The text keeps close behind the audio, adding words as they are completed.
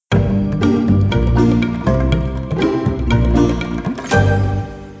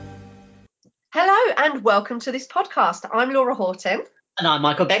welcome to this podcast. I'm Laura Horton. And I'm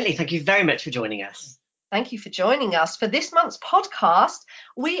Michael Bentley. Thank you very much for joining us. Thank you for joining us. For this month's podcast,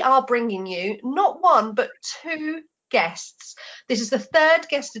 we are bringing you not one, but two guests. This is the third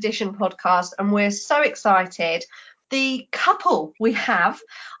guest edition podcast, and we're so excited. The couple we have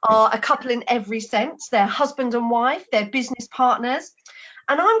are a couple in every sense. They're husband and wife, they're business partners,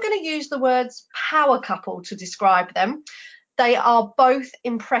 and I'm going to use the words power couple to describe them. They are both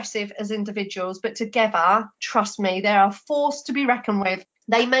impressive as individuals, but together, trust me, they are a force to be reckoned with.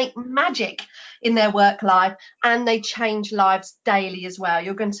 They make magic in their work life and they change lives daily as well.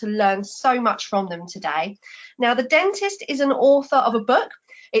 You're going to learn so much from them today. Now, the dentist is an author of a book.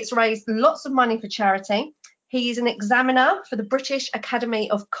 It's raised lots of money for charity. He is an examiner for the British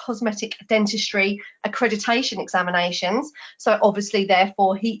Academy of Cosmetic Dentistry accreditation examinations. So obviously,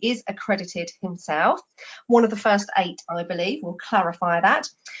 therefore, he is accredited himself. One of the first 8, I believe. We'll clarify that.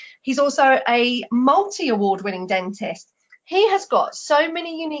 He's also a multi-award winning dentist. He has got so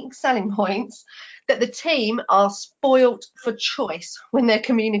many unique selling points that the team are spoilt for choice when they're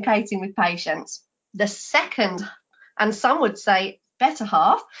communicating with patients. The second, and some would say better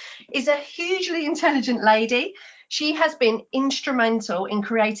half, is a hugely intelligent lady. She has been instrumental in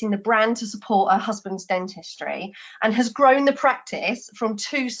creating the brand to support her husband's dentistry and has grown the practice from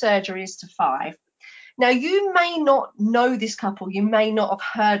 2 surgeries to 5. Now, you may not know this couple, you may not have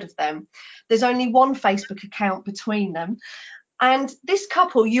heard of them. There's only one Facebook account between them. And this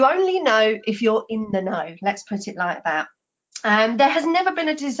couple, you only know if you're in the know, let's put it like that. There has never been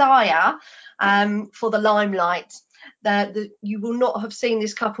a desire for the limelight. You will not have seen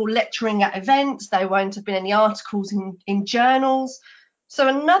this couple lecturing at events. There won't have been any articles in journals. So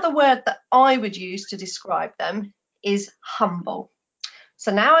another word that I would use to describe them is humble.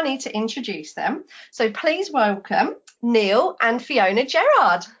 So now I need to introduce them. So please welcome Neil and Fiona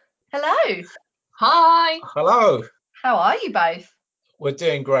Gerard. Hello. Hi. Hello. How are you both? We're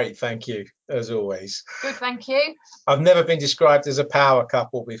doing great, thank you, as always. Good, thank you. I've never been described as a power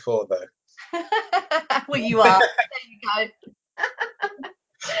couple before, though. Well, you are. There you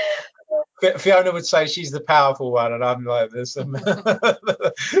go. Fiona would say she's the powerful one, and I'm like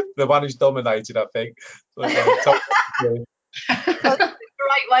the one who's dominated, I think. Well, that's a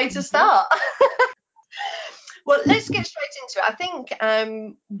great way to start. Well, let's get straight into it. I think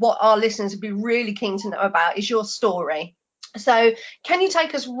what our listeners would be really keen to know about is your story. So can you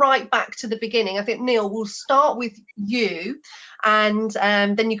take us right back to the beginning? I think, Neil, we'll start with you, and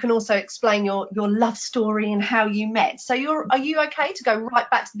then you can also explain your love story and how you met. So are you okay to go right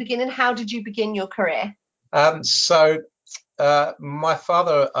back to the beginning? How did you begin your career? My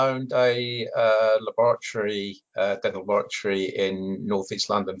father owned a dental laboratory in northeast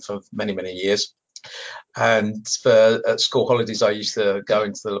London for many, many years. And at school holidays, I used to go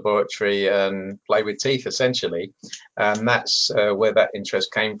into the laboratory and play with teeth, essentially. And that's where that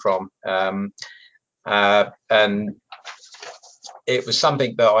interest came from. And it was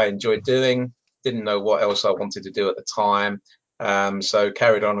something that I enjoyed doing, didn't know what else I wanted to do at the time. So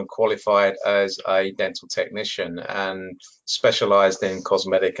carried on and qualified as a dental technician and specialized in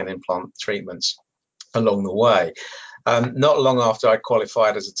cosmetic and implant treatments along the way. Not long after I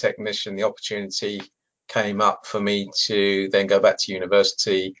qualified as a technician, the opportunity came up for me to then go back to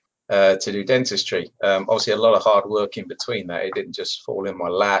university to do dentistry. Obviously, a lot of hard work in between that. It didn't just fall in my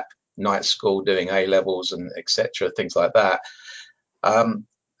lap. Night school, doing A levels and etc., things like that.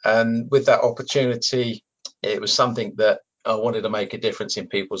 And with that opportunity, it was something that I wanted to make a difference in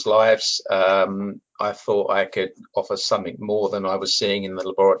people's lives. I thought I could offer something more than I was seeing in the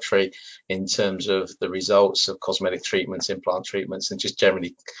laboratory in terms of the results of cosmetic treatments, implant treatments, and just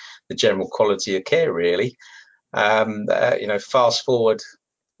generally the general quality of care, really. Fast forward,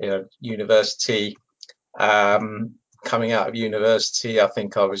 university, coming out of university, I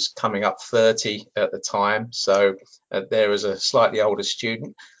think I was coming up 30 at the time. So there was a slightly older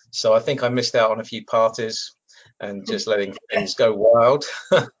student. So I think I missed out on a few parties and just letting things go wild.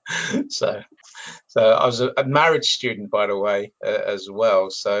 So I was a marriage student, by the way, as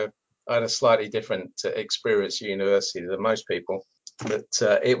well. So I had a slightly different experience at university than most people. But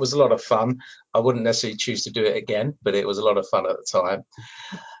it was a lot of fun. I wouldn't necessarily choose to do it again, but it was a lot of fun at the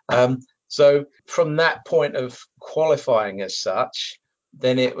time. So from that point of qualifying as such,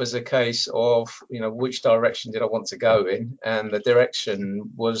 then it was a case of, which direction did I want to go in? And the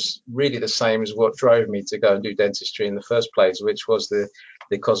direction was really the same as what drove me to go and do dentistry in the first place, which was the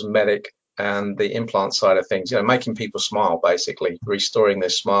cosmetic and the implant side of things, making people smile, basically, restoring their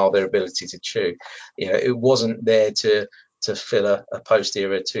smile, their ability to chew. It wasn't there to fill a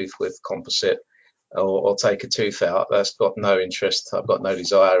posterior tooth with composite. or take a tooth out. That's got no interest. I've got no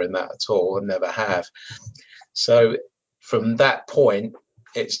desire in that at all, and never have. So from that point,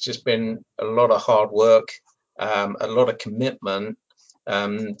 it's just been a lot of hard work, a lot of commitment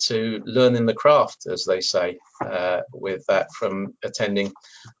to learning the craft, as they say, with that, from attending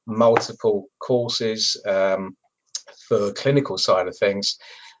multiple courses for clinical side of things.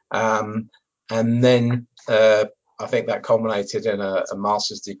 And then I think that culminated in a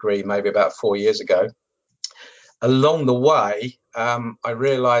master's degree maybe about 4 years ago. Along the way, I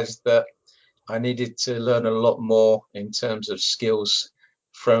realized that I needed to learn a lot more in terms of skills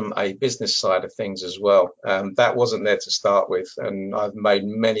from a business side of things as well. That wasn't there to start with, and I've made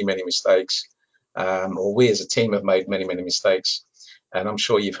many mistakes, or we as a team have made many mistakes, and I'm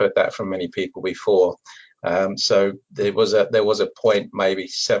sure you've heard that from many people before. So there was a point maybe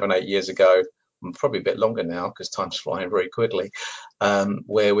 7-8 years ago, probably a bit longer now because time's flying very quickly,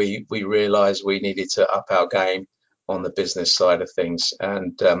 where we realized we needed to up our game on the business side of things,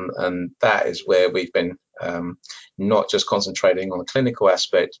 and that is where we've been not just concentrating on the clinical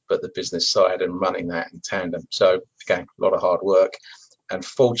aspect, but the business side and running that in tandem. So again, a lot of hard work, and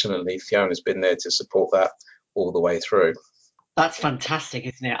fortunately Fiona's been there to support that all the way through. That's fantastic,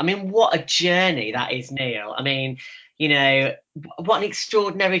 isn't it? I mean, what a journey that is, Neil. I mean, you know, what an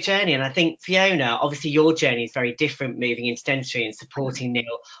extraordinary journey. And I think, Fiona, obviously your journey is very different, moving into dentistry and supporting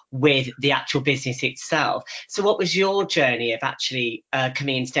Neil with the actual business itself. So what was your journey of actually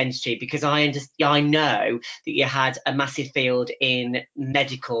coming into dentistry? Because I know that you had a massive field in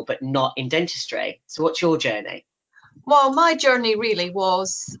medical, but not in dentistry. So what's your journey? Well, my journey really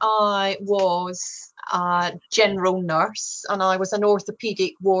was, I was a general nurse and I was an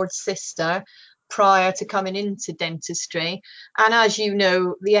orthopaedic ward sister prior to coming into dentistry. And as you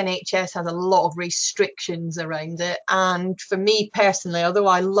know, the NHS has a lot of restrictions around it. And for me personally, although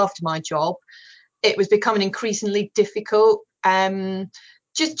I loved my job, it was becoming increasingly difficult,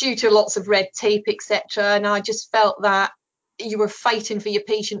 just due to lots of red tape, etc. And I just felt that you were fighting for your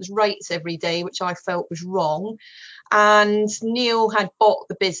patients' rights every day, which I felt was wrong. And Neil had bought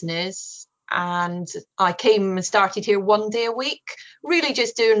the business and I came and started here 1 day a week, really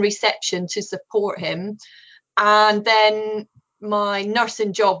just doing reception to support him. And then my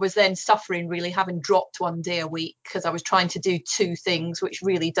nursing job was then suffering, really, having dropped 1 day a week because I was trying to do two things, which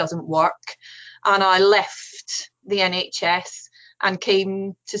really doesn't work. And I left the NHS and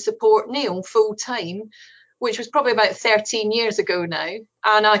came to support Neil full time, which was probably about 13 years ago now.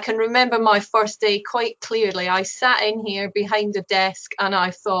 And I can remember my first day quite clearly. I sat in here behind a desk and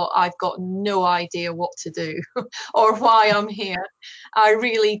I thought, I've got no idea what to do or why I'm here. I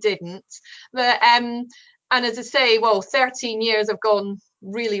really didn't. But and as I say, well, 13 years have gone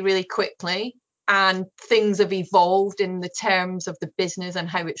really quickly, and things have evolved in the terms of the business and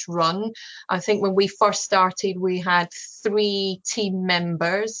how it's run. I think when we first started, we had 3 team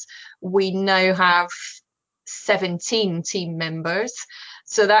members. We now have 17 team members.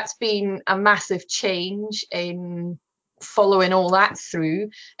 So that's been a massive change in following all that through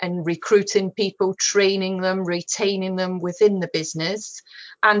and recruiting people, training them, retaining them within the business.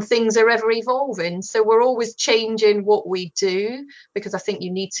 And things are ever evolving. So we're always changing what we do, because I think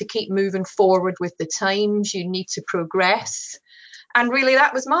you need to keep moving forward with the times, you need to progress. And really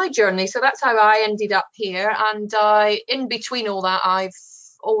that was my journey. So that's how I ended up here. And in between all that, I've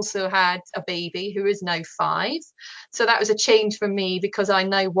also had a baby who is now 5. So that was a change for me, because I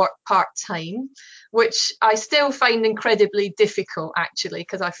now work part-time, which I still find incredibly difficult actually,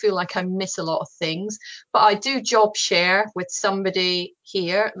 because I feel like I miss a lot of things. But I do job share with somebody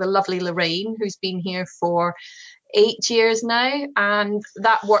here, the lovely Lorraine, who's been here for 8 years now, and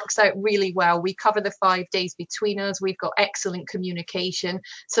that works out really well. We cover the 5 days between us. We've got excellent communication,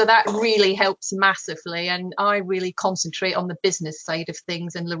 so that really helps massively. And I really concentrate on the business side of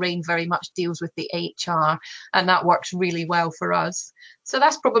things, and Lorraine very much deals with the HR, and that works really well for us. So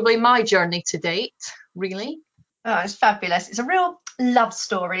that's probably my journey to date, really. Oh, it's fabulous. It's a real love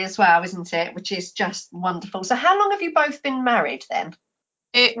story as well, isn't it? Which is just wonderful. So how long have you both been married then?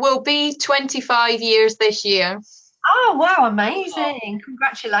 It will be 25 years this year. Oh, wow, amazing.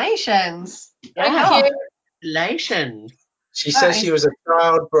 Congratulations. Thank you. Congratulations. She says she was a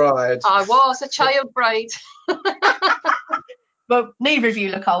proud bride. I was a child bride. Well, neither of you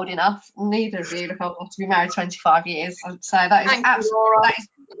look old enough. Neither of you look old enough to be married 25 years. So that is absolutely,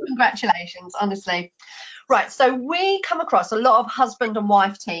 congratulations, honestly. Right, so we come across a lot of husband and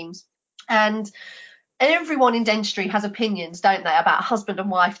wife teams, and everyone in dentistry has opinions, don't they, about husband and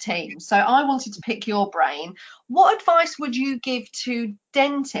wife teams. So I wanted to pick your brain. What advice would you give to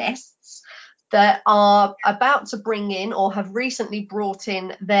dentists that are about to bring in or have recently brought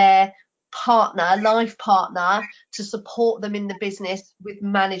in their partner, life partner, to support them in the business with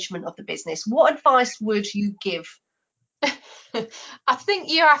management of the business. What advice would you give? I think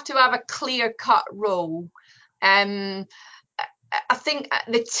you have to have a clear-cut role. I think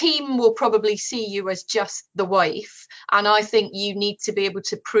the team will probably see you as just the wife, and I think you need to be able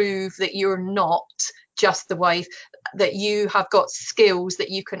to prove that you're not just the wife, that you have got skills that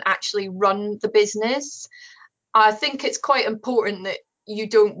you can actually run the business. I think it's quite important that you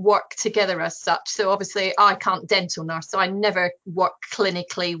don't work together as such. So obviously I can't dental nurse, so I never work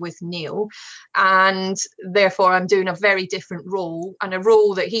clinically with Neil, and therefore I'm doing a very different role, and a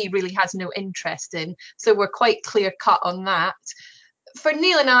role that he really has no interest in. So we're quite clear cut on that. For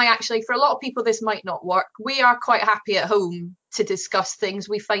Neil and I, actually, for a lot of people this might not work. We are quite happy at home to discuss things.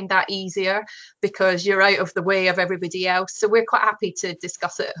 We find that easier because you're out of the way of everybody else. So we're quite happy to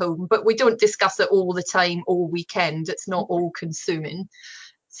discuss it at home, but we don't discuss it all the time, all weekend. It's not all consuming.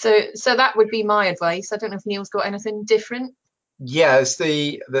 So that would be my advice. I don't know if Neil's got anything different. Yeah, it's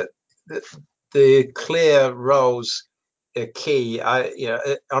the clear roles are key.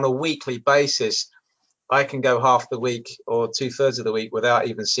 On a weekly basis, I can go half the week or 2/3 of the week without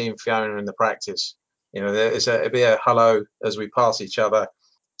even seeing Fiona in the practice. It'd be a hello as we pass each other.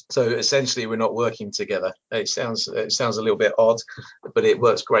 So essentially, we're not working together. It sounds a little bit odd, but it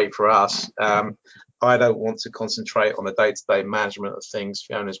works great for us. I don't want to concentrate on the day-to-day management of things.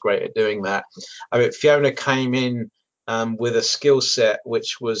 Fiona's great at doing that. I mean, Fiona came in with a skill set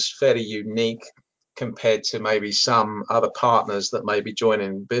which was fairly unique compared to maybe some other partners that may be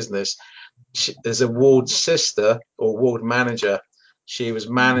joining business. As a ward sister or ward manager, she was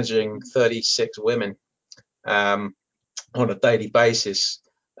managing 36 women on a daily basis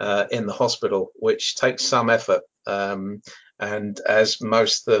in the hospital, which takes some effort. And as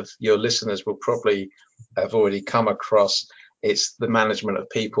most of your listeners will probably have already come across, it's the management of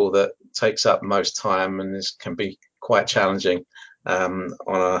people that takes up most time, and this can be quite challenging on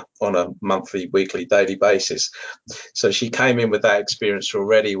a monthly, weekly, daily basis. So she came in with that experience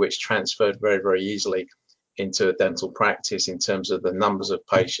already, which transferred very, very easily into a dental practice in terms of the numbers of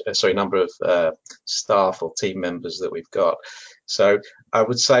number of staff or team members that we've got. So I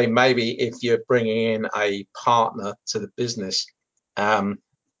would say maybe if you're bringing in a partner to the business,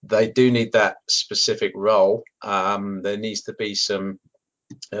 they do need that specific role. There needs to be some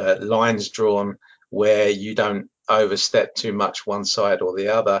lines drawn where you don't overstep too much one side or the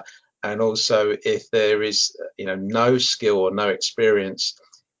other. And also, if there is no skill or no experience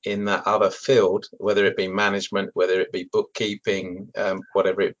in that other field, whether it be management, whether it be bookkeeping,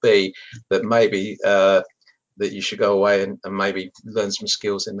 whatever it be, that maybe that you should go away and maybe learn some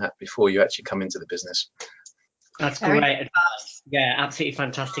skills in that before you actually come into the business. That's great advice. Yeah, absolutely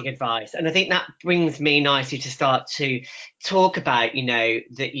fantastic advice. And I think that brings me nicely to start to talk about,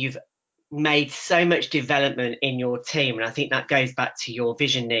 that you've made so much development in your team, and I think that goes back to your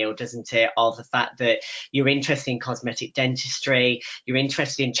vision, Neil, doesn't it, of the fact that you're interested in cosmetic dentistry, you're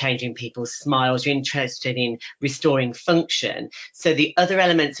interested in changing people's smiles, you're interested in restoring function. So the other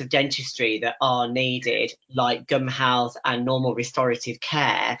elements of dentistry that are needed, like gum health and normal restorative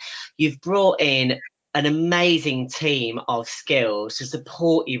care, you've brought in an amazing team of skills to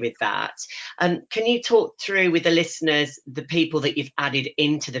support you with that. Can you talk through with the listeners the people that you've added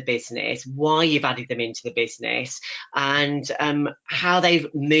into the business, why you've added them into the business, and how they've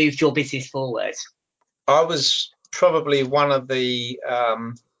moved your business forward? I was probably one of the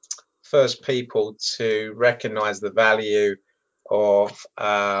first people to recognize the value of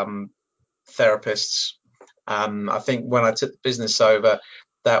therapists. I think when I took the business over,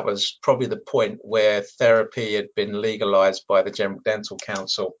 that was probably the point where therapy had been legalized by the General Dental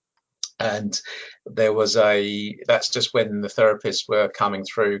Council. And that's just when the therapists were coming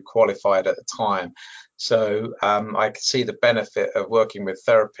through qualified at the time. So I could see the benefit of working with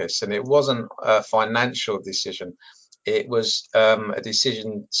therapists, and it wasn't a financial decision. It was a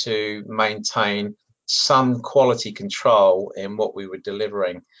decision to maintain some quality control in what we were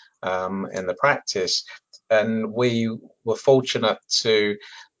delivering in the practice. And we were fortunate to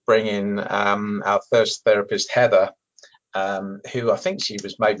bring in our first therapist, Heather, who I think she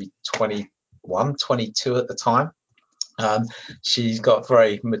was maybe 21, 22 at the time. She's got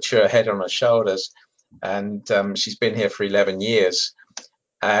very mature head on her shoulders, and she's been here for 11 years.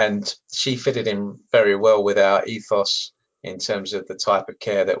 And she fitted in very well with our ethos in terms of the type of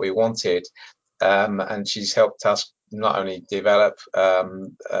care that we wanted. And she's helped us not only develop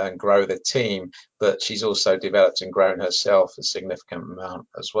and grow the team, but she's also developed and grown herself a significant amount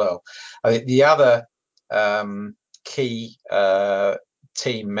as well. I think the other key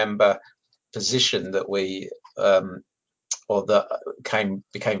team member position that we or that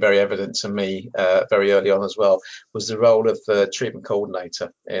became very evident to me very early on as well, was the role of the treatment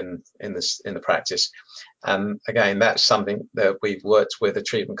coordinator in the practice. And again, that's something that we've worked with a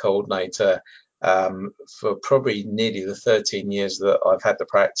treatment coordinator for probably nearly the 13 years that I've had the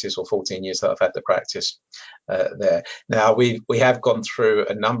practice, or 14 years that I've had the practice there. Now, we have gone through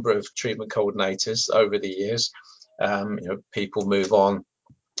a number of treatment coordinators over the years. People move on,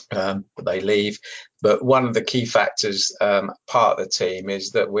 they leave, but one of the key factors, part of the team,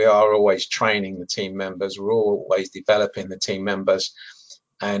 is that we are always training the team members. We're always developing the team members,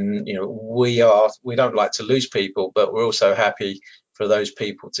 and we don't like to lose people, but we're also happy for those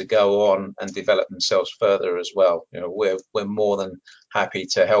people to go on and develop themselves further as well. We're more than happy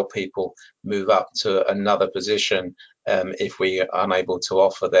to help people move up to another position if we are unable to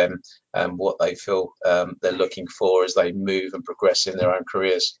offer them what they feel they're looking for as they move and progress in their own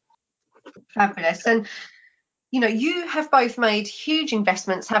careers. Fabulous. And you have both made huge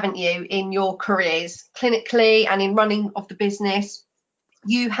investments, haven't you, in your careers, clinically and in running of the business.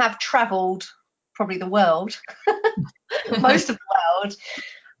 You have travelled probably the world, most of the world.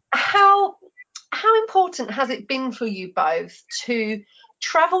 How important has it been for you both to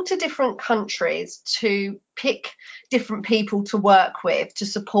travel to different countries, to pick different people to work with, to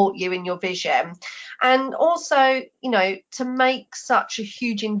support you in your vision, and also, to make such a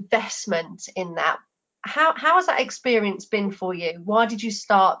huge investment in that? How has that experience been for you? Why did you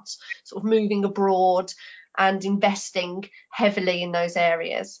start sort of moving abroad and investing heavily in those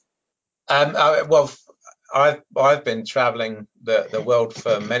areas? I've been traveling the world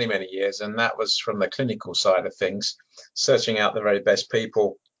for many, many years, and that was from the clinical side of things, searching out the very best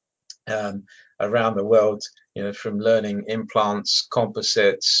people around the world, from learning implants,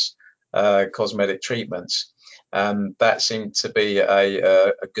 composites, cosmetic treatments. That seemed to be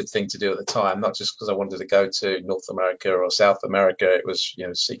a good thing to do at the time, not just because I wanted to go to North America or South America. It was,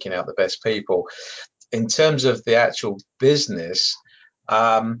 seeking out the best people. In terms of the actual business,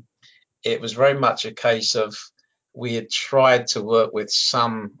 it was very much a case of, we had tried to work with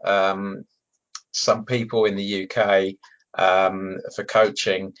some people in the UK for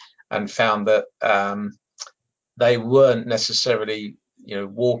coaching, and found that they weren't necessarily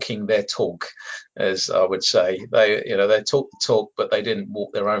walking their talk, as I would say. They talk the talk, but they didn't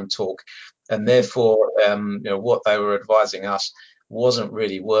walk their own talk, and therefore what they were advising us wasn't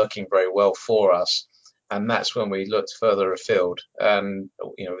really working very well for us. And that's when we looked further afield. And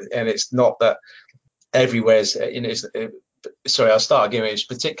and it's not that everywhere's sorry, I'll start again. It's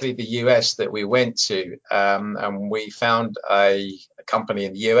particularly the US that we went to, and we found a company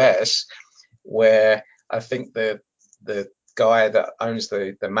in the US where I think the guy that owns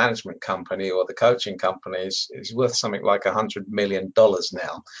the management company or the coaching company is worth something like $100 million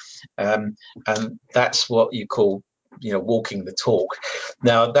now, and that's what you call walking the talk.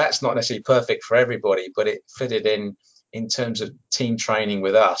 Now, that's not necessarily perfect for everybody, but it fitted in terms of team training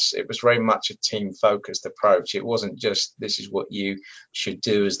with us. It was very much a team focused approach. It wasn't just, this is what you should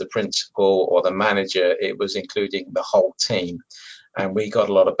do as the principal or the manager. It was including the whole team, and we got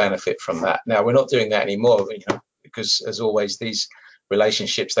a lot of benefit from that. Now, we're not doing that anymore, because as always, these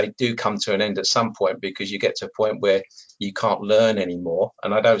relationships, they do come to an end at some point, because you get to a point where you can't learn anymore.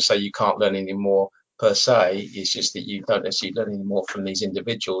 And I don't say you can't learn anymore per se, it's just that you don't necessarily learn anymore from these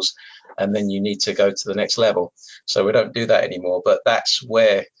individuals, and then you need to go to the next level. So we don't do that anymore, but that's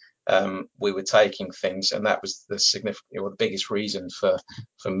where we were taking things, and that was the significant or the biggest reason for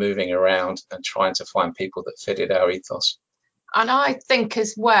moving around and trying to find people that fitted our ethos. And I think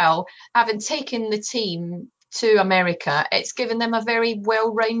as well, having taken the team to America, it's given them a very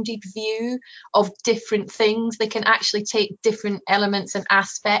well-rounded view of different things. They can actually take different elements and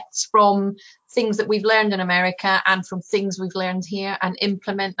aspects from things that we've learned in America and from things we've learned here, and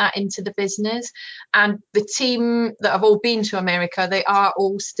implement that into the business. And the team that have all been to America, they are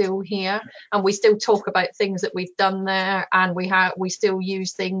all still here, and we still talk about things that we've done there, and we still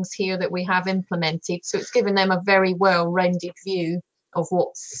use things here that we have implemented. So it's given them a very well-rounded view of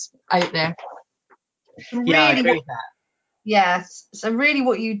what's out there. Yeah, I agree with that. Yes. So really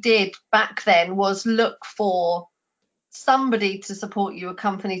what you did back then was look for somebody to support you, a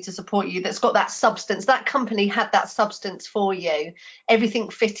company to support you that's got that substance. That company had that substance for you. Everything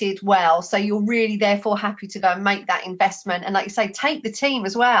fitted well. So you're really therefore happy to go and make that investment. And like you say, take the team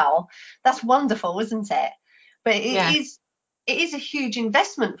as well. That's wonderful, isn't it? But it is a huge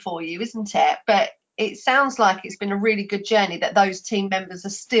investment for you, isn't it? But it sounds like it's been a really good journey, that those team members are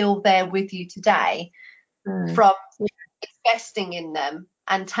still there with you today, from investing in them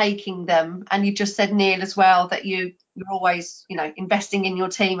and taking them. And you just said, Neil, as well, that you're always investing in your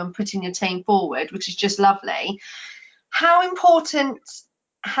team and putting your team forward, which is just lovely. How important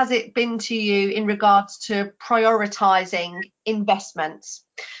has it been to you in regards to prioritizing investments?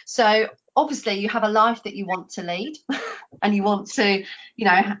 So obviously you have a life that you want to lead and you want to,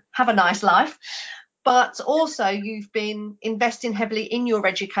 have a nice life, but also you've been investing heavily in your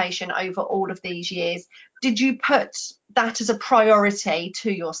education over all of these years. Did you put that as a priority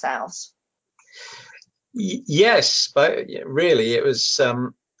to yourselves? Yes, but really it was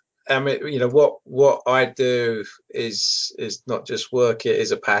I mean, what I do is not just work, it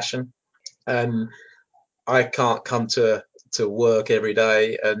is a passion. And I can't come to work every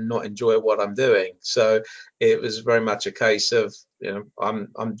day and not enjoy what I'm doing. So it was very much a case of,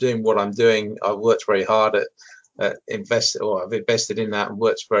 I'm doing what I'm doing. I've worked very hard I've invested in that and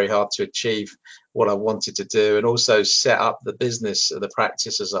worked very hard to achieve what I wanted to do, and also set up the business, the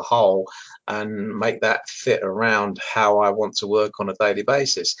practice as a whole, and make that fit around how I want to work on a daily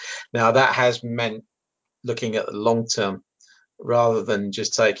basis. Now that has meant looking at the long term rather than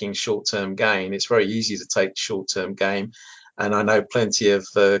just taking short-term gain. It's very easy to take short-term gain, and I know plenty of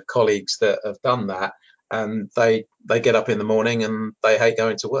colleagues that have done that, and they get up in the morning and they hate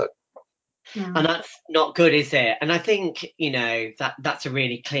going to work. And that's not good, is it? And I think, that's a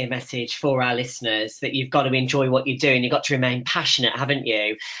really clear message for our listeners, that you've got to enjoy what you're doing. You've got to remain passionate, haven't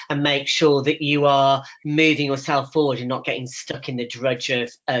you? And make sure that you are moving yourself forward and not getting stuck in the drudge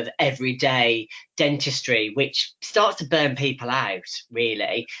of everyday dentistry, which starts to burn people out,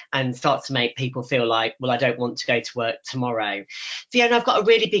 really, and starts to make people feel like, well, I don't want to go to work tomorrow. Fiona, I've got a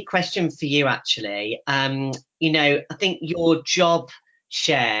really big question for you, actually. I think your job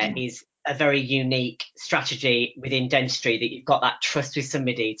share is a very unique strategy within dentistry, that you've got that trust with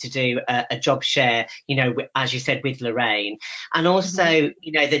somebody to do a job share, as you said, with Lorraine. And also,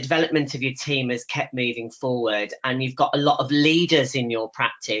 the development of your team has kept moving forward, and you've got a lot of leaders in your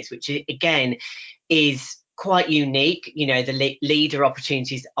practice, which again is quite unique. The leader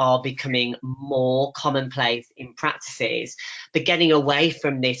opportunities are becoming more commonplace in practices, but getting away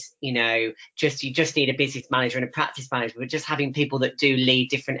from this, you just need a business manager and a practice manager, but just having people that do lead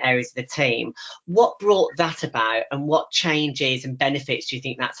different areas of the team. What brought that about, and what changes and benefits do you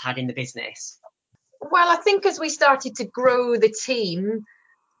think that's had in the business? Well, I think as we started to grow the team,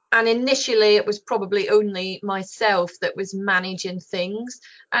 and initially it was probably only myself that was managing things.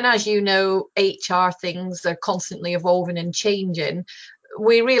 And as you know, HR things are constantly evolving and changing.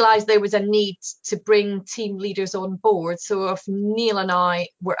 We realised there was a need to bring team leaders on board. So if Neil and I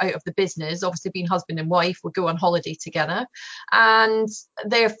were out of the business, obviously being husband and wife, we'd go on holiday together. And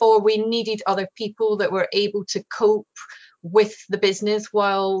therefore we needed other people that were able to cope with the business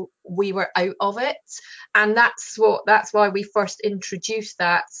while we were out of it. And that's why we first introduced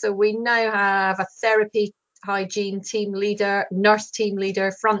that. So we now have a therapy hygiene team leader, nurse team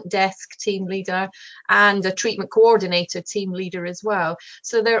leader, front desk team leader, and a treatment coordinator team leader as well.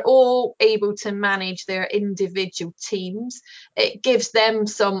 So they're all able to manage their individual teams. It gives them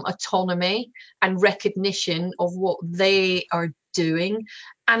some autonomy and recognition of what they are doing,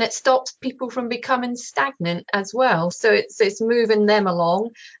 and it stops people from becoming stagnant as well. So it's moving them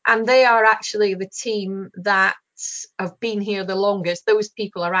along, and they are actually the team that have been here the longest. Those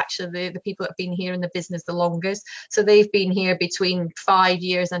people are actually the people that have been here in the business the longest. So they've been here between 5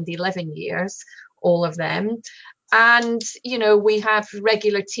 years and 11 years, all of them. And we have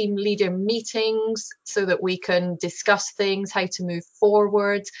regular team leader meetings so that we can discuss things, how to move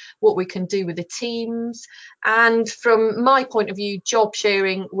forward, what we can do with the teams. And from my point of view, job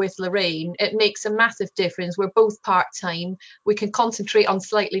sharing with Lorraine, it makes a massive difference. We're both part-time. We can concentrate on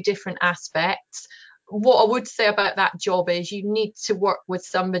slightly different aspects. What I would say about that job is you need to work with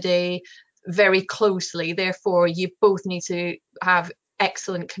somebody very closely. Therefore, you both need to have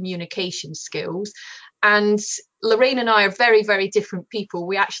excellent communication skills. And Lorraine and I are very, very different people.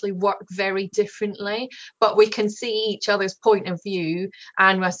 We actually work very differently, but we can see each other's point of view,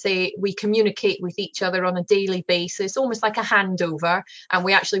 and we communicate with each other on a daily basis, almost like a handover, and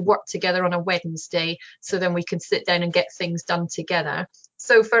we actually work together on a Wednesday, so then we can sit down and get things done together.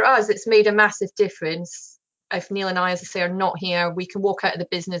 So for us, it's made a massive difference. If Neil and I, as I say, are not here, we can walk out of the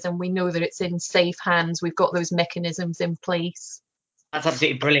business and we know that it's in safe hands. We've got those mechanisms in place. That's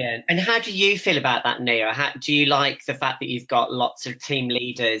absolutely brilliant. And how do you feel about that, Nia? Do you like the fact that you've got lots of team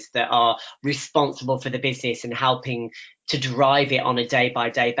leaders that are responsible for the business and helping to drive it on a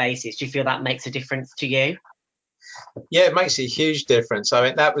day-by-day basis? Do you feel that makes a difference to you? Yeah, it makes a huge difference. I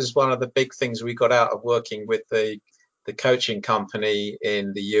mean, that was one of the big things we got out of working with the coaching company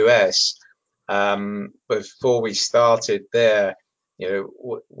in the US. Before we started there, there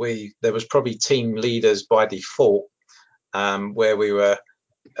was probably team leaders by default, where we were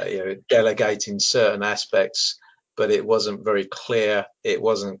delegating certain aspects. but it wasn't very clear. It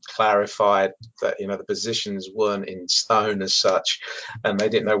wasn't clarified that, the positions weren't in stone as such, and they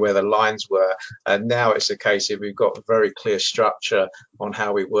didn't know where the lines were. And now it's a case of we've got a very clear structure on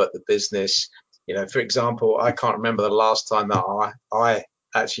how we work the business. For example, I can't remember the last time that I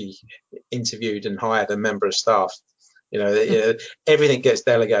actually interviewed and hired a member of staff. Everything gets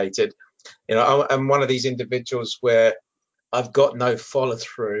delegated. I'm one of these individuals where I've got no follow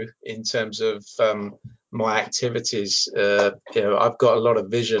through in terms of my activities. I've got a lot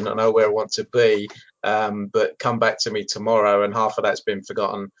of vision. I know where I want to be, but come back to me tomorrow and half of that's been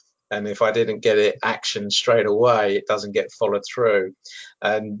forgotten. And if I didn't get it action straight away, it doesn't get followed through.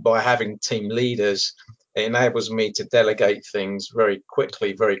 And by having team leaders, it enables me to delegate things very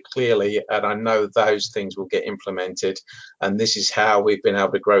quickly, very clearly, and I know those things will get implemented. And this is how we've been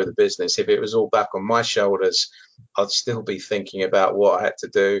able to grow the business. If it was all back on my shoulders, I'd still be thinking about what I had to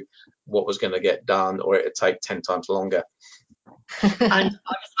do, what was going to get done, or it'd take 10 times longer. And I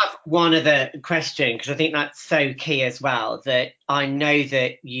just have one other question, because I think that's so key as well, that I know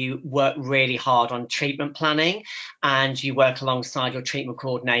that you work really hard on treatment planning and you work alongside your treatment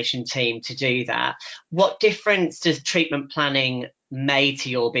coordination team to do that. What difference does treatment planning make to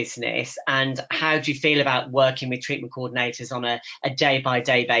your business, and how do you feel about working with treatment coordinators on a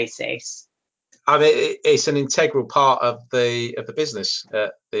day-by-day basis? I mean, it's an integral part of the business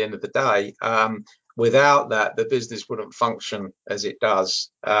at the end of the day. Without that, the business wouldn't function as it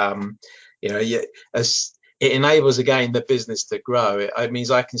does. As it enables, again, the business to grow. It means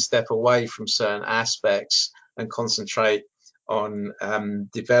I can step away from certain aspects and concentrate on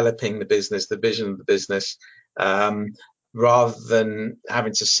developing the business, the vision of the business, rather than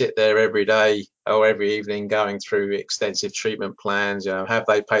having to sit there every day or every evening going through extensive treatment plans. Have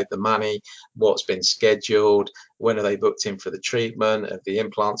they paid the money? What's been scheduled? When are they booked in for the treatment? Have the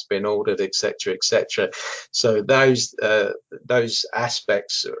implants been ordered, etc., etc.? So those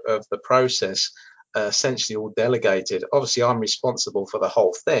aspects of the process are essentially all delegated. Obviously, I'm responsible for the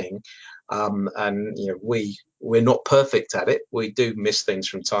whole thing, and we're not perfect at it. We do miss things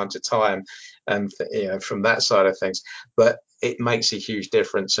from time to time, and from that side of things, but it makes a huge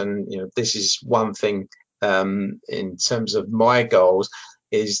difference. And this is one thing in terms of my goals,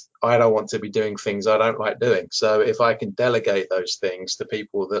 is I don't want to be doing things I don't like doing. So if I can delegate those things to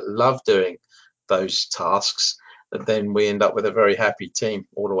people that love doing those tasks, then we end up with a very happy team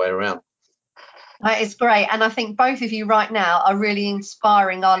all the way around. That is great. And I think both of you right now are really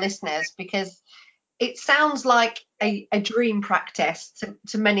inspiring our listeners, because it sounds like a dream practice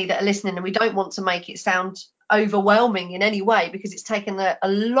to many that are listening, and we don't want to make it sound overwhelming in any way, because it's taken a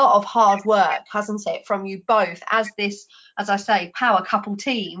lot of hard work, hasn't it, from you both as this, as I say, power couple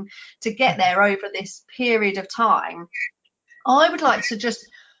team to get there over this period of time. I would like to just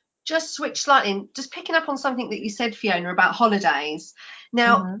switch slightly, just picking up on something that you said, Fiona, about holidays.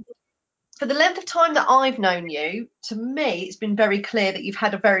 Now, for the length of time that I've known you, to me, it's been very clear that you've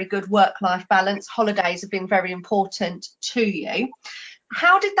had a very good work-life balance. Holidays have been very important to you.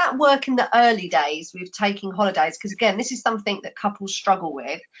 How did that work in the early days with taking holidays? Because again, this is something that couples struggle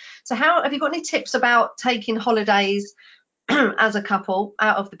with. So how have you got any tips about taking holidays as a couple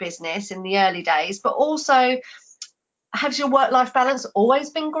out of the business in the early days? But also, has your work-life balance always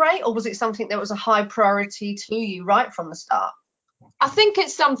been great, or was it something that was a high priority to you right from the start? I think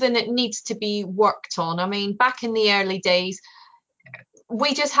it's something that needs to be worked on. I mean, back in the early days,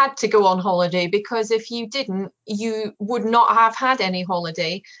 we just had to go on holiday, because if you didn't, you would not have had any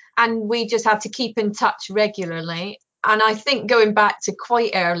holiday, and we just had to keep in touch regularly. And I think going back to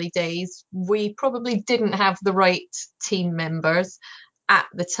quite early days, we probably didn't have the right team members at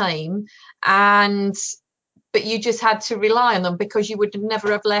the time, but you just had to rely on them, because you would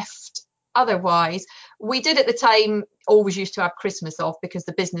never have left otherwise. We did at the time always used to have Christmas off, because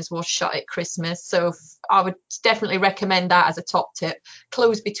the business was shut at Christmas. So I would definitely recommend that as a top tip.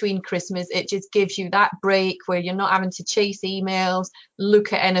 Close between Christmas, it just gives you that break where you're not having to chase emails,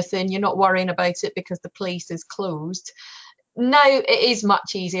 look at anything, you're not worrying about it because the place is closed. Now it is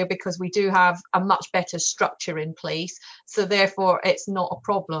much easier, because we do have a much better structure in place, so therefore it's not a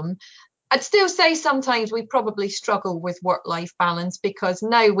problem. I'd still say sometimes we probably struggle with work-life balance, because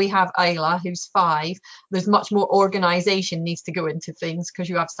now we have Ayla, who's 5. There's much more organisation needs to go into things, because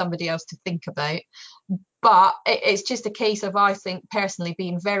you have somebody else to think about. But it's just a case of, I think, personally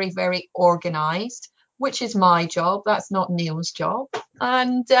being very, very organised, which is my job. That's not Neil's job.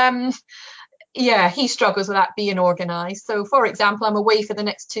 And yeah, he struggles with that, being organised. So, for example, I'm away for the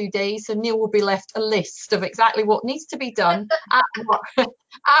next 2 days, so Neil will be left a list of exactly what needs to be done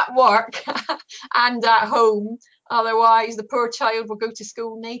at work and at home, Otherwise, the poor child will go to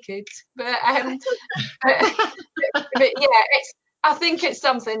school naked. But yeah, I think it's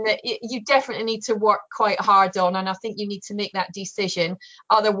something that you definitely need to work quite hard on, and I think you need to make that decision.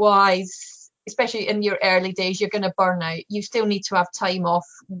 Otherwise, especially in your early days, you're going to burn out. You still need to have time off,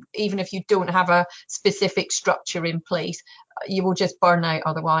 even if you don't have a specific structure in place. You will just burn out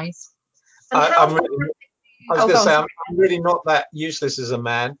otherwise. And I, how I'm far really, I was oh, going go to on, say, sorry. I'm really not that useless as a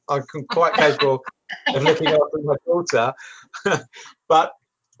man. I'm quite capable of looking after my daughter, but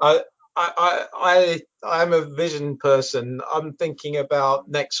I, I'm a vision person. I'm thinking about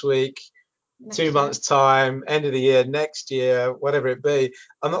next week, Next 2 year. months' time, end of the year, next year, whatever it be.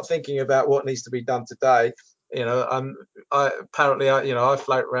 I'm not thinking about what needs to be done today. You know, I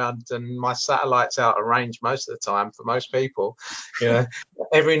float around and my satellite's out of range most of the time for most people. You know,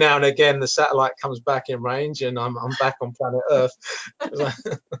 every now and again the satellite comes back in range and I'm back on planet Earth.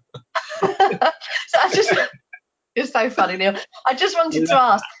 So it's so funny, Neil. I just wanted to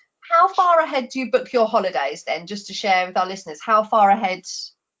ask, how far ahead do you book your holidays then, just to share with our listeners? How far ahead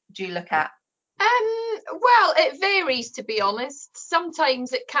do you look at? Well, it varies, to be honest.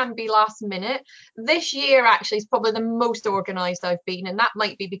 Sometimes it can be last minute. This year actually is probably the most organised I've been, and that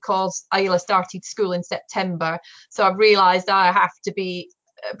might be because Isla started school in September. So I've realised I have to be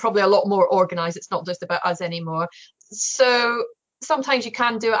probably a lot more organised. It's not just about us anymore. So sometimes you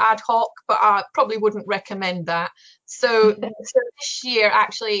can do it ad hoc, but I probably wouldn't recommend that. So this year,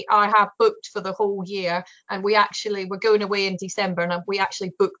 actually, I have booked for the whole year, and we're going away in December, and we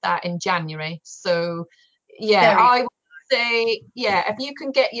actually booked that in January. So yeah, I would say, yeah, if you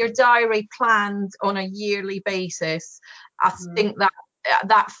can get your diary planned on a yearly basis, I think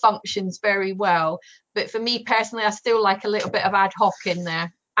that functions very well. But for me personally, I still like a little bit of ad hoc in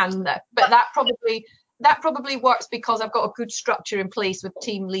there, and but that probably works because I've got a good structure in place with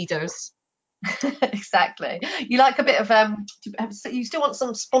team leaders. Exactly. You like a bit of you still want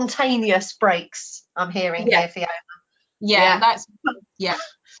some spontaneous breaks, I'm hearing here, Fiona. Yeah.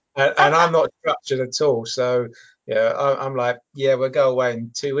 And I'm not structured at all. So yeah, I'm like, yeah, we'll go away in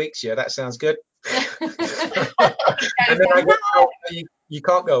 2 weeks. Yeah, that sounds good. And then I get told, you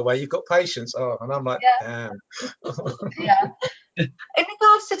can't go away. You've got patients. Oh, and I'm like, damn. Yeah. In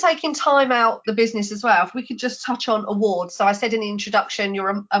regards to taking time out the business as well, if we could just touch on awards. So I said in the introduction,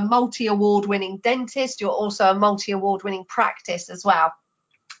 you're a multi-award winning dentist. You're also a multi-award winning practice as well.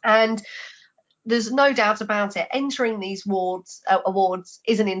 And there's no doubt about it. Entering these awards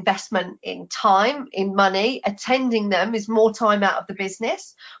is an investment in time, in money. Attending them is more time out of the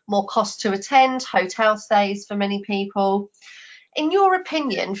business, more cost to attend, hotel stays for many people. In your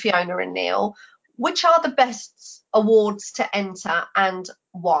opinion, Fiona and Neil, which are the best awards to enter and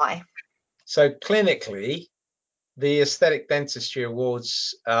why? So clinically, the aesthetic dentistry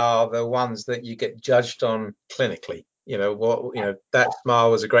awards are the ones that you get judged on clinically. That smile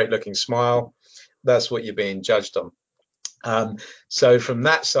was a great looking smile. That's what you're being judged on. So from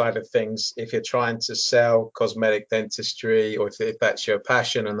that side of things, if you're trying to sell cosmetic dentistry, or if that's your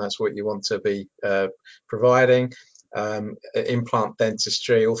passion and that's what you want to be providing, implant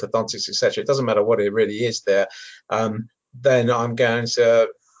dentistry, orthodontics, etc., it doesn't matter what it really is there, then I'm going to,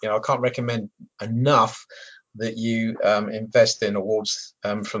 I can't recommend enough that you invest in awards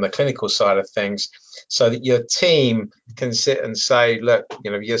from the clinical side of things, so that your team can sit and say, look,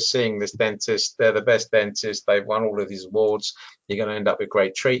 you're seeing this dentist, they're the best dentist, they've won all of these awards, you're going to end up with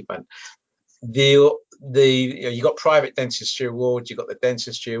great treatment. You got private dentistry awards, you've got the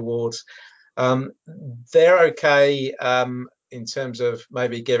dentistry awards. They're okay in terms of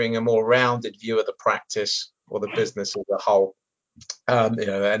maybe giving a more rounded view of the practice or the business as a whole.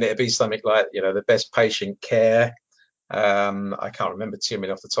 And it'd be something like, the best patient care. I can't remember too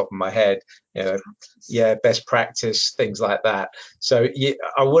many off the top of my head. Best practice, things like that. So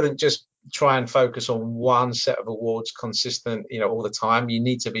I wouldn't just try and focus on one set of awards consistent, all the time. You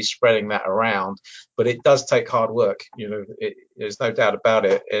need to be spreading that around, but it does take hard work. There's no doubt about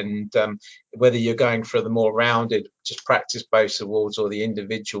it. And whether you're going for the more rounded, just practice-based awards or the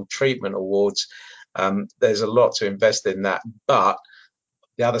individual treatment awards, there's a lot to invest in that. But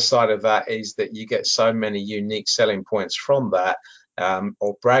the other side of that is that you get so many unique selling points from that,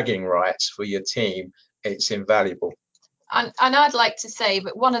 or bragging rights for your team. It's invaluable. And I'd like to say,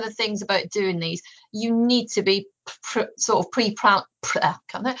 but one of the things about doing these, you need to be sort of pre-planning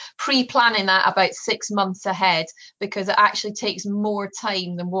that about 6 months ahead, because it actually takes more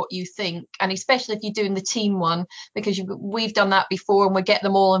time than what you think. And especially if you're doing the team one, because we've done that before, and we get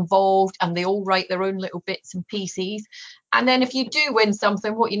them all involved and they all write their own little bits and pieces. And then if you do win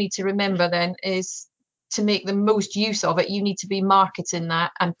something, what you need to remember then is to make the most use of it, you need to be marketing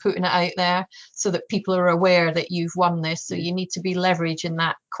that and putting it out there so that people are aware that you've won this. So you need to be leveraging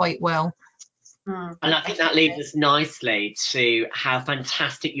that quite well. And I think that leads us nicely to how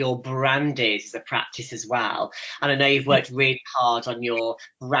fantastic your brand is as a practice as well. And I know you've worked really hard on your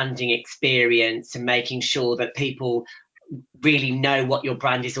branding experience and making sure that people really know what your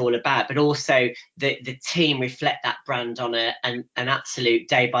brand is all about, but also the team reflect that brand on an absolute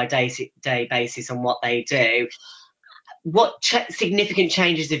day-by-day basis on what they do. What significant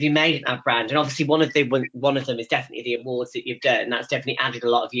changes have you made in our brand? And obviously one of them is definitely the awards that you've done. That's definitely added a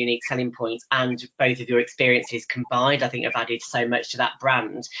lot of unique selling points, and both of your experiences combined I think have added so much to that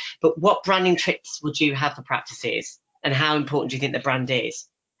brand. But what branding tricks would you have for practices, and how important do you think the brand is?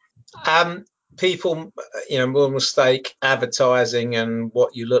 People, will mistake advertising and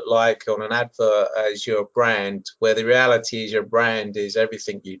what you look like on an advert as your brand, where the reality is your brand is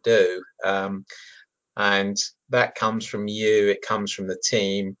everything you do. And that comes from you, it comes from the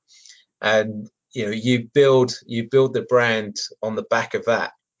team, and you build the brand on the back of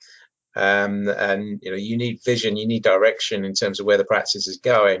that. And you need vision, you need direction in terms of where the practice is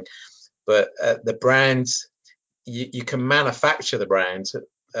going, but the brand, you can manufacture the brand,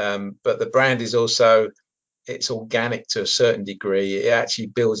 but the brand is also, it's organic to a certain degree. It actually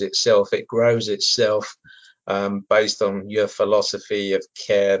builds itself, it grows itself, based on your philosophy of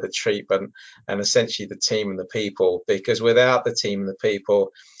care, the treatment, and essentially the team and the people. Because without the team and the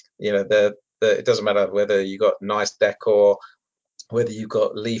people, it doesn't matter whether you got nice decor, whether you've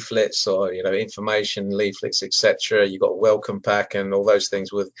got leaflets or information leaflets, etc. You've got a welcome pack and all those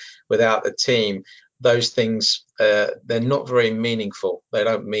things. Without the team, those things, they're not very meaningful. They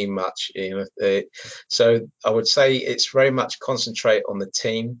don't mean much. So I would say it's very much concentrate on the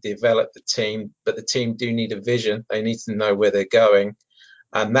team, develop the team, but the team do need a vision. They need to know where they're going,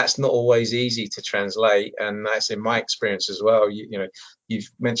 and that's not always easy to translate. And that's in my experience as well. You've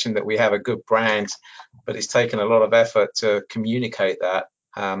mentioned that we have a good brand, but it's taken a lot of effort to communicate that.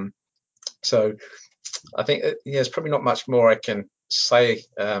 So I think there's probably not much more I can say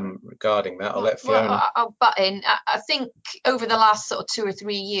regarding that. I'll let Fiona. Well, I'll butt in. I think over the last sort of 2 or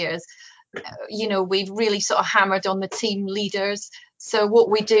 3 years, we've really sort of hammered on the team leaders. So what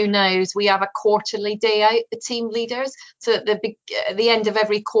we do now is we have a quarterly day out, the team leaders. So at the end of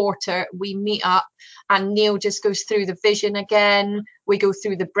every quarter, we meet up and Neil just goes through the vision again. We go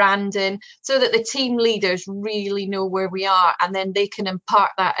through the branding so that the team leaders really know where we are, and then they can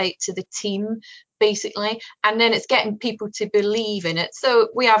impart that out to the team, basically. And then it's getting people to believe in it. So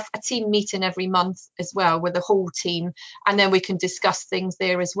we have a team meeting every month as well with the whole team, and then we can discuss things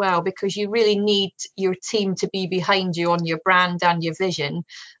there as well, because you really need your team to be behind you on your brand and your vision,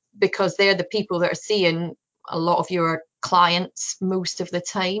 because they're the people that are seeing a lot of your clients most of the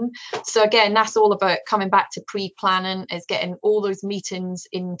time. So again, that's all about coming back to pre-planning, is getting all those meetings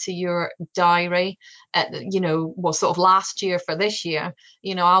into your diary. Sort of last year for this year,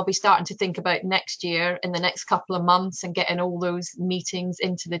 I'll be starting to think about next year in the next couple of months and getting all those meetings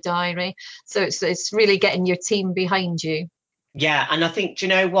into the diary. So it's really getting your team behind you. Yeah, and I think, do you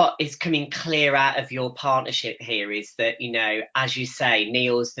know what is coming clear out of your partnership here is that, as you say,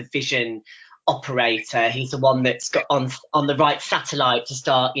 Neil's the vision operator. He's the one that's got on the right satellite to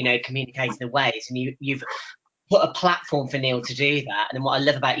start, communicating the ways. And you've put a platform for Neil to do that. And then what I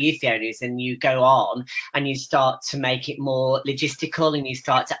love about you, Fiona, is then you go on and you start to make it more logistical, and you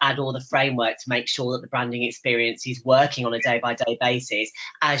start to add all the framework to make sure that the branding experience is working on a day-by-day basis.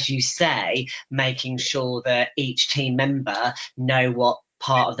 As you say, making sure that each team member know what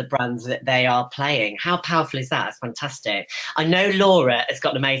part of the brands that they are playing. How powerful is that? It's fantastic. I know Laura has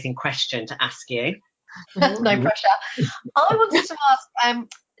got an amazing question to ask you. No pressure. I wanted to ask,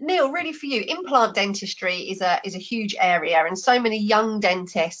 Neil, really for you, implant dentistry is a huge area, and so many young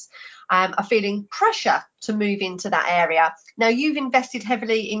dentists are feeling pressure to move into that area. Now, you've invested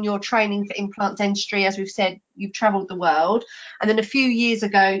heavily in your training for implant dentistry. As we've said, you've travelled the world, and then a few years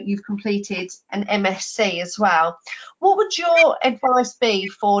ago, you've completed an MSc as well. What would your advice be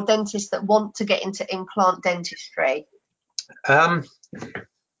for dentists that want to get into implant dentistry?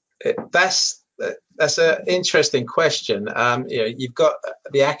 That's an interesting question. You've got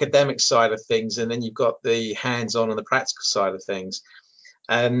the academic side of things, and then you've got the hands-on and the practical side of things.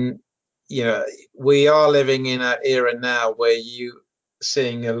 And we are living in an era now where you're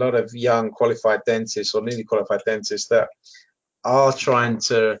seeing a lot of young qualified dentists or newly qualified dentists that are trying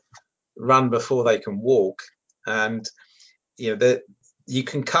to run before they can walk. And that you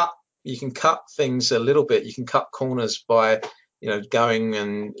can cut things a little bit. You can cut corners by going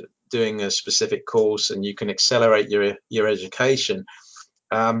and doing a specific course, and you can accelerate your education.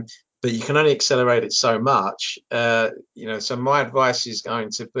 but you can only accelerate it so much. So my advice is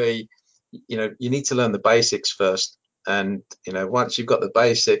going to be, you need to learn the basics first. And, once you've got the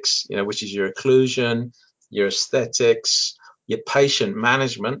basics, which is your occlusion, your aesthetics, your patient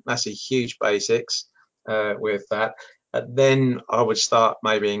management, that's a huge basics with that. Then I would start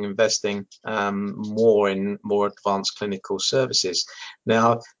maybe investing more in more advanced clinical services.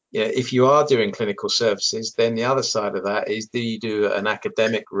 Now, if you are doing clinical services, then the other side of that is, do you do an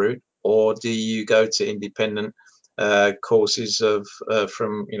academic route, or do you go to independent courses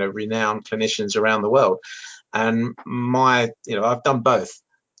from renowned clinicians around the world? And I've done both,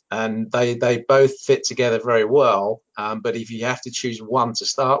 and they both fit together very well. But if you have to choose one to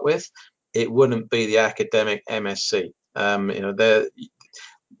start with, it wouldn't be the academic MSc.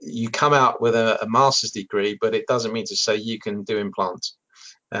 You come out with a master's degree, but it doesn't mean to say you can do implants.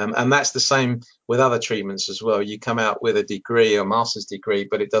 And that's the same with other treatments as well. You come out with a degree or master's degree,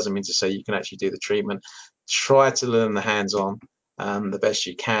 but it doesn't mean to say you can actually do the treatment. Try to learn the hands-on the best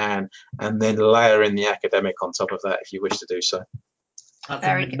you can, and then layer in the academic on top of that if you wish to do so. That's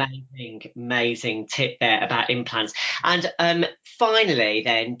an amazing tip there about implants. And finally,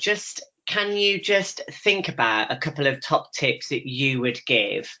 then, can you just think about a couple of top tips that you would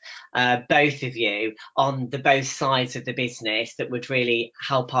give, both of you, on both sides of the business that would really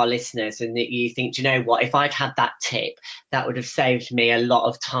help our listeners, and that you think, do you know what, if I'd had that tip, that would have saved me a lot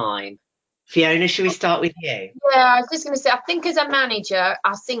of time? Fiona, should we start with you? Yeah, I was just going to say, I think as a manager,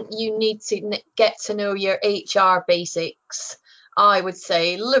 I think you need to get to know your HR basics. I would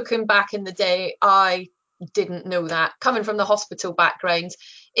say, looking back in the day, I didn't know that. Coming from the hospital background,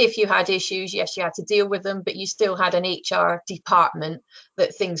 if you had issues, yes, you had to deal with them, but you still had an HR department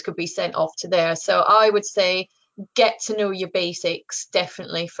that things could be sent off to there. So I would say, get to know your basics,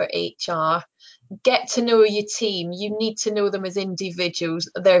 definitely, for HR. Get to know your team. You need to know them as individuals.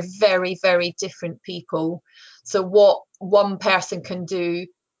 They're very, very different people. So what one person can do,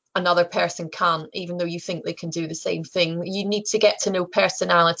 another person can't, even though you think they can do the same thing. You need to get to know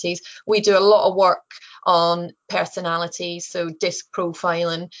personalities. We do a lot of work on personalities, so disc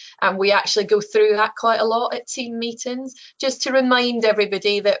profiling, and we actually go through that quite a lot at team meetings, just to remind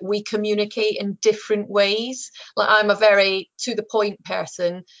everybody that we communicate in different ways. Like, I'm a very to the point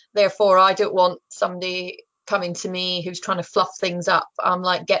person, therefore I don't want somebody coming to me who's trying to fluff things up. I'm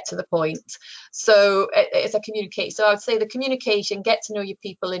like, get to the point. So it's a communicate. So I would say the communication, get to know your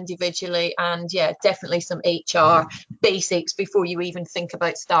people individually, and yeah, definitely some HR basics before you even think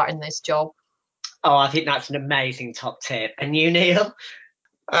about starting this job. Oh, I think that's an amazing top tip. And you, Neil?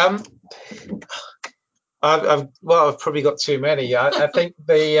 I've probably got too many. I think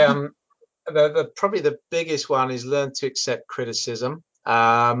the probably the biggest one is learn to accept criticism.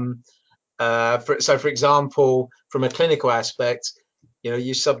 For example, from a clinical aspect,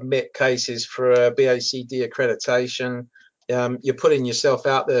 you submit cases for a BACD accreditation. You're putting yourself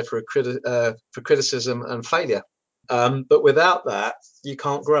out there for criticism and failure. But without that, you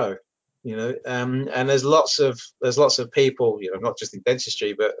can't grow. And there's lots of people, not just in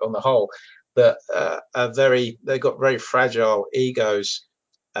dentistry, but on the whole, that they've got very fragile egos,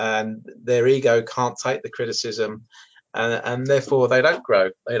 and their ego can't take the criticism, and therefore they don't grow,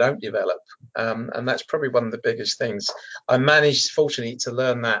 they don't develop. And that's probably one of the biggest things. I managed, fortunately, to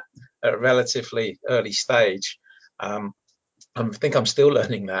learn that at a relatively early stage. I think I'm still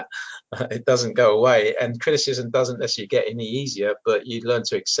learning that. It doesn't go away, and criticism doesn't necessarily get any easier, but you learn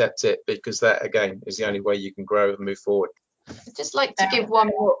to accept it, because that, again, is the only way you can grow and move forward. I'd just like to give one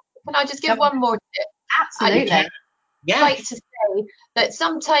more. Can I just give one more tip? Absolutely. I'd like to say that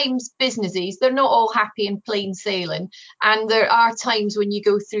sometimes businesses, they're not all happy and plain sailing, and there are times when you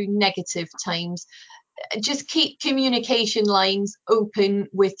go through negative times. Just keep communication lines open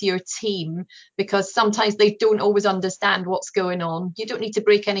with your team, because sometimes they don't always understand what's going on. You don't need to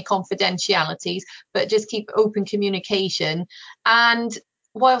break any confidentialities, but just keep open communication. And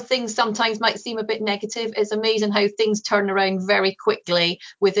while things sometimes might seem a bit negative, it's amazing how things turn around very quickly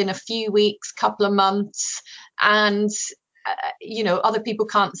within a few weeks, couple of months. And other people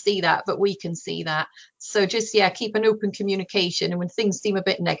can't see that, but we can see that. So just, keep an open communication, and when things seem a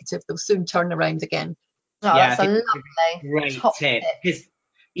bit negative, they'll soon turn around again. Oh, Yeah, that's I a think lovely great top tip. tip. Because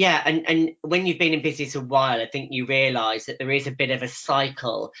and when you've been in business a while, I think you realise that there is a bit of a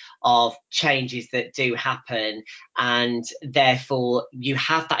cycle of changes that do happen, and therefore you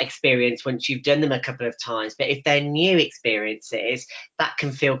have that experience once you've done them a couple of times. But if they're new experiences, that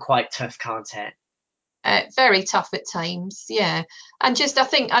can feel quite tough, can't it? Very tough at times, yeah. And just, I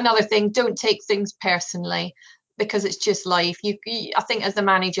think another thing, don't take things personally, because it's just life. I think as a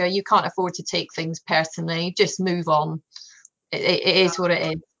manager, you can't afford to take things personally. Just move on. It is what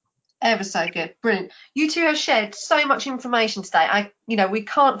it is. Ever so good. Brilliant. You two have shared so much information today. We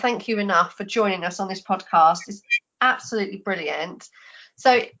can't thank you enough for joining us on this podcast. It's absolutely brilliant.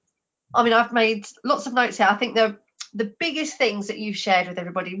 So, I mean, I've made lots of notes here. I think the biggest things that you've shared with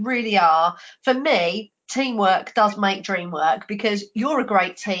everybody really are, for me, teamwork does make dream work, because you're a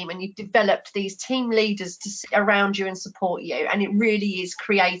great team and you've developed these team leaders to sit around you and support you, and it really is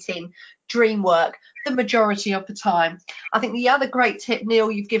creating dream work the majority of the time. I think the other great tip,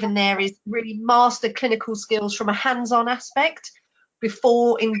 Neil, you've given there is really master clinical skills from a hands-on aspect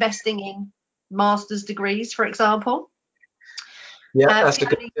before investing in master's degrees, for example. Yeah, that's a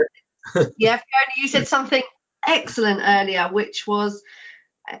good Fiona, tip. yeah, Fiona, you said something excellent earlier, which was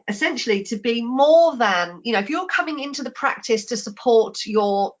essentially to be more than, if you're coming into the practice to support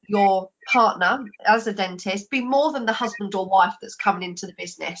your partner as a dentist, be more than the husband or wife that's coming into the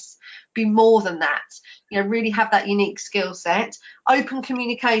business. Be more than that. Really have that unique skill set. Open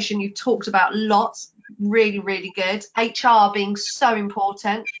communication, you've talked about lots. Really, really good. HR being so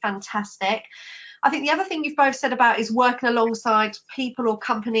important. Fantastic. I think the other thing you've both said about is working alongside people or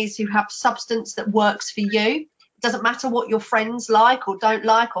companies who have substance that works for you. It doesn't matter what your friends like or don't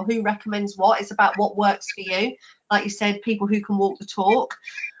like or who recommends what. It's about what works for you. Like you said, people who can walk the talk.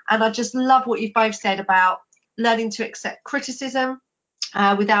 And I just love what you've both said about learning to accept criticism.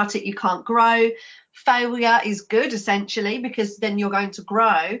 Without it, you can't grow. Failure is good, essentially, because then you're going to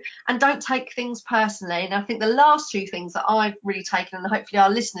grow. And don't take things personally. And I think the last two things that I've really taken, and hopefully our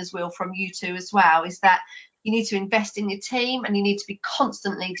listeners will from you two as well, is that you need to invest in your team and you need to be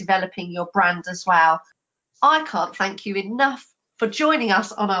constantly developing your brand as well. I can't thank you enough for joining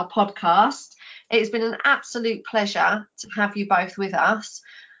us on our podcast. It's been an absolute pleasure to have you both with us.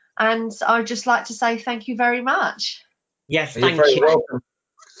 And I'd just like to say thank you very much. Yes, You're thank very you. welcome.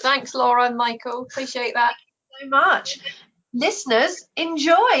 Thanks, Laura and Michael. Appreciate that. So much. Listeners,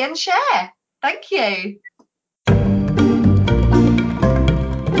 enjoy and share. Thank you.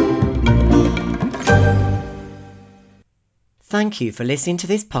 Thank you for listening to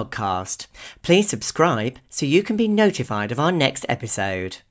this podcast. Please subscribe so you can be notified of our next episode.